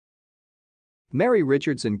Mary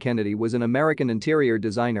Richardson Kennedy was an American interior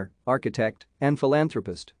designer, architect, and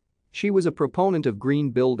philanthropist. She was a proponent of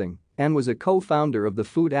green building and was a co-founder of the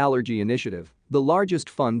Food Allergy Initiative, the largest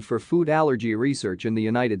fund for food allergy research in the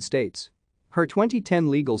United States. Her 2010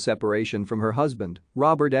 legal separation from her husband,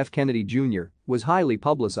 Robert F. Kennedy Jr., was highly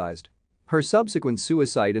publicized. Her subsequent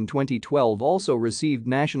suicide in 2012 also received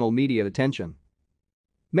national media attention.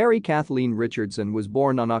 Mary Kathleen Richardson was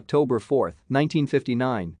born on October 4,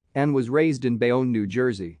 1959, and was raised in Bayonne, New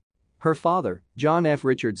Jersey. Her father, John F.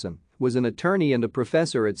 Richardson, was an attorney and a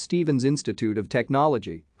professor at Stevens Institute of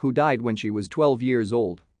Technology, who died when she was 12 years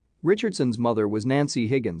old. Richardson's mother was Nancy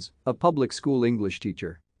Higgins, a public school English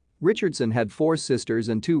teacher. Richardson had 4 sisters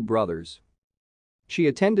and 2 brothers. She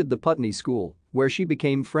attended the Putney School, where she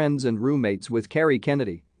became friends and roommates with Carrie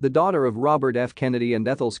Kennedy, the daughter of Robert F. Kennedy and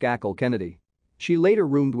Ethel Skakel Kennedy. She later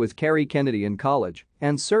roomed with Carrie Kennedy in college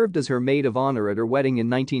and served as her maid of honor at her wedding in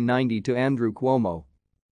 1990 to Andrew Cuomo.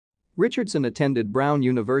 Richardson attended Brown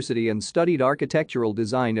University and studied architectural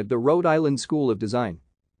design at the Rhode Island School of Design.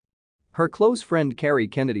 Her close friend Carrie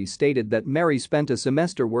Kennedy stated that Mary spent a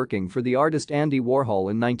semester working for the artist Andy Warhol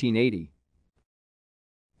in 1980.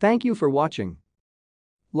 Thank you for watching.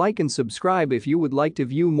 Like and subscribe if you would like to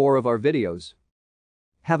view more of our videos.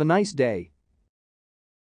 Have a nice day.